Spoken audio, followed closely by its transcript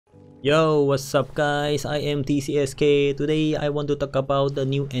Yo, what's up guys? I am TCSK. Today I want to talk about the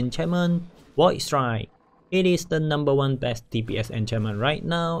new enchantment, Void Strike. It is the #1 best DPS enchantment right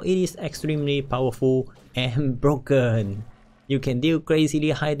now. It is extremely powerful and broken. You can deal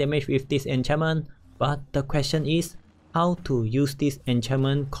crazily high damage with this enchantment, but the question is how to use this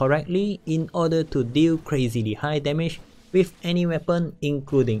enchantment correctly in order to deal crazily high damage with any weapon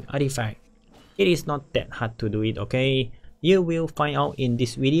including artifact. It is not that hard to do it, okay? You will find out in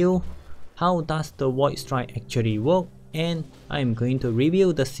this video how does the Void Strike actually work, and I'm going to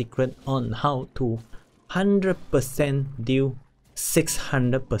reveal the secret on how to 100% deal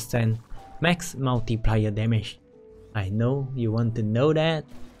 600% max multiplier damage. I know you want to know that.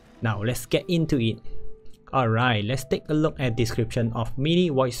 Now let's get into it. Alright, let's take a look at description of melee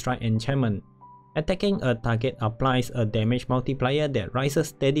Void Strike enchantment. Attacking a target applies a damage multiplier that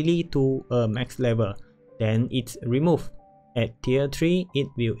rises steadily to a max level, then it's removed. At tier 3,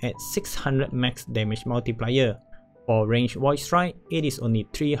 it will add 600 max damage multiplier. For range Void Strike, it is only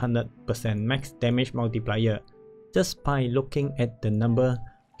 300% max damage multiplier. Just by looking at the number,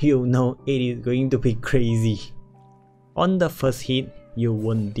 you know it is going to be crazy. On the first hit, you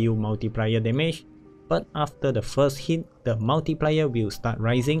won't deal multiplier damage, but after the first hit, the multiplier will start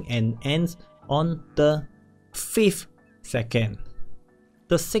rising and ends on the 5th second.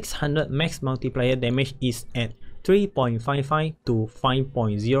 The 600 max multiplier damage is at 3.55 to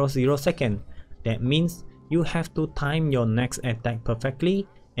 5.00 seconds. That means you have to time your next attack perfectly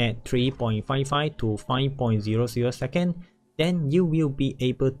at 3.55 to 5.00 seconds. Then you will be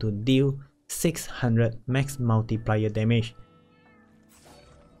able to deal 600 max multiplier damage.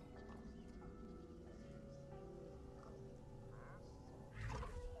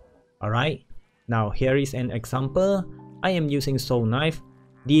 Alright, now here is an example. I am using Soul Knife,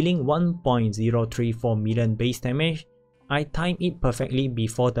 dealing 1.034 million base damage. I timed it perfectly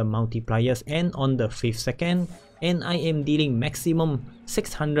before the multipliers end on the 5th second, and I am dealing maximum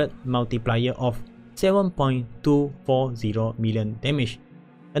 600 multiplier of 7.240 million damage.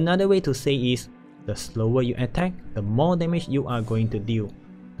 Another way to say is, the slower you attack, the more damage you are going to deal.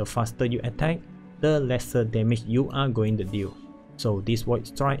 The faster you attack, the lesser damage you are going to deal. So this Void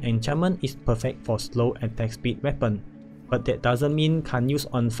Strike enchantment is perfect for slow attack speed weapon. But that doesn't mean can't use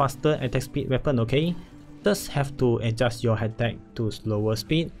on faster attack speed weapon, okay? Just have to adjust your attack to slower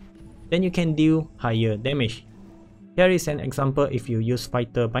speed, then you can deal higher damage. Here is an example if you use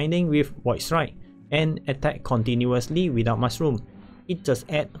Fighter Binding with Void Strike and attack continuously without mushroom. It just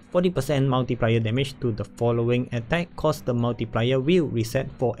adds 40% multiplier damage to the following attack cause the multiplier will reset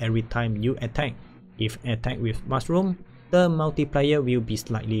for every time you attack. If attack with mushroom, the multiplier will be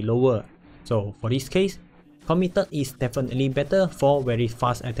slightly lower. So for this case, Committed is definitely better for very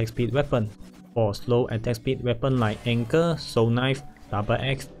fast attack speed weapon. For slow attack speed weapon like Anchor, Soul Knife, Double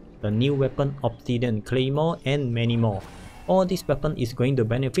Axe, the new weapon Obsidian Claymore, and many more. All this weapon is going to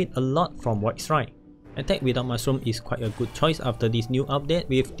benefit a lot from Void Strike. Attack without mushroom is quite a good choice after this new update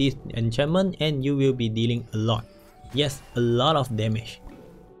with this enchantment, and you will be dealing a lot. Yes, a lot of damage.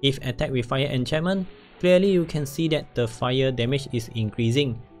 If attack with fire enchantment, clearly you can see that the fire damage is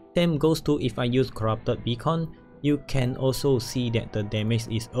increasing. Same goes to if I use Corrupted Beacon, you can also see that the damage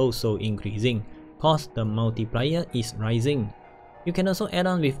is also increasing, cause the multiplier is rising. You can also add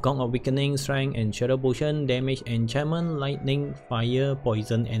on with Gong of Weakening, Strength and Shadow Potion, Damage Enchantment, Lightning, Fire,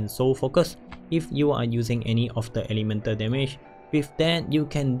 Poison and Soul Focus if you are using any of the elemental damage. With that, you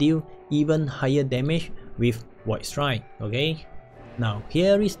can deal even higher damage with Void Strike, okay? Now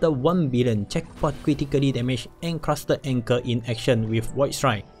here is the 1 billion jackpot critically damage encrusted anchor in action with Void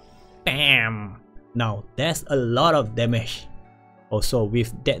Strike. Bam! Now that's a lot of damage. Also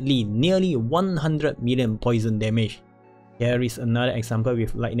with deadly nearly 100 million poison damage. Here is another example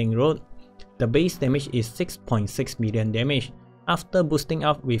with Lightning Rod. The base damage is 6.6 million damage. After boosting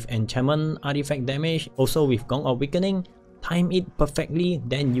up with enchantment, artifact damage, also with Gong of Weakening, time it perfectly,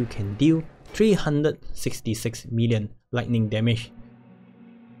 then you can deal 366 million lightning damage.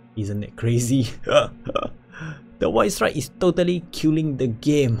 Isn't that crazy? The Void Strike is totally killing the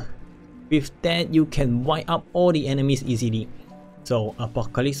game. With that, you can wipe up all the enemies easily. So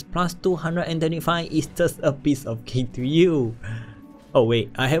Apocalypse plus 235 is just a piece of cake to you. Oh wait,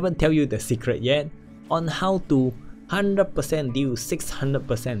 I haven't tell you the secret yet on how to 100% deal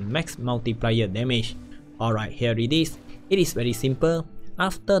 600% max multiplier damage. Alright, here it is. It is very simple.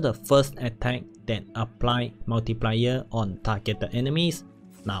 After the first attack that apply multiplier on targeted enemies,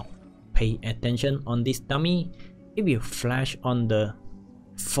 now pay attention on this dummy. It will flash on the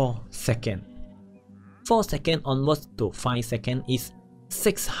 4 second. 4 second onwards to 5 second is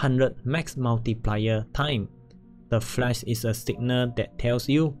 600 max multiplier time. The flash is a signal that tells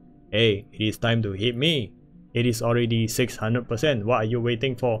you Hey, it is time to hit me. It is already 600%. What are you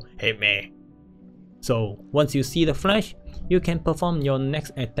waiting for? Hit me. So once you see the flash, you can perform your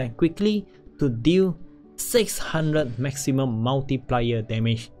next attack quickly to deal 600 maximum multiplier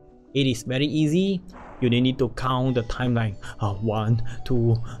damage. It is very easy. You don't need to count the timeline. 1,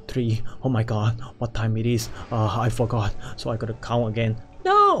 2, 3. Oh my god, what time it is? I forgot, so I gotta count again.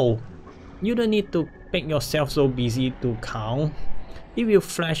 No! You don't need to make yourself so busy to count. It will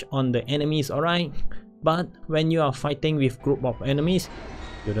flash on the enemies, alright? But when you are fighting with group of enemies,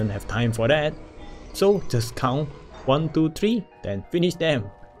 you don't have time for that. So just count 1, 2, 3, then finish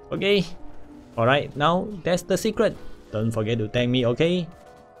them. Okay? Alright, now that's the secret. Don't forget to thank me, okay?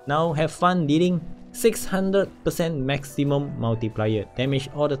 Now have fun dealing 600% maximum multiplier damage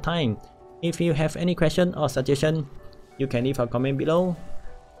all the time. If you have any question or suggestion, you can leave a comment below.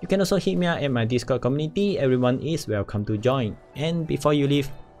 You can also hit me up at my Discord community. Everyone is welcome to join. And before you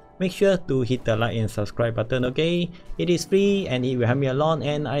leave, make sure to hit the like and subscribe button, okay? It is free and it will help me a lot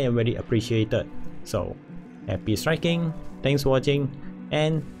and I am very appreciated. So, happy striking, thanks for watching,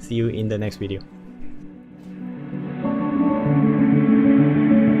 and see you in the next video.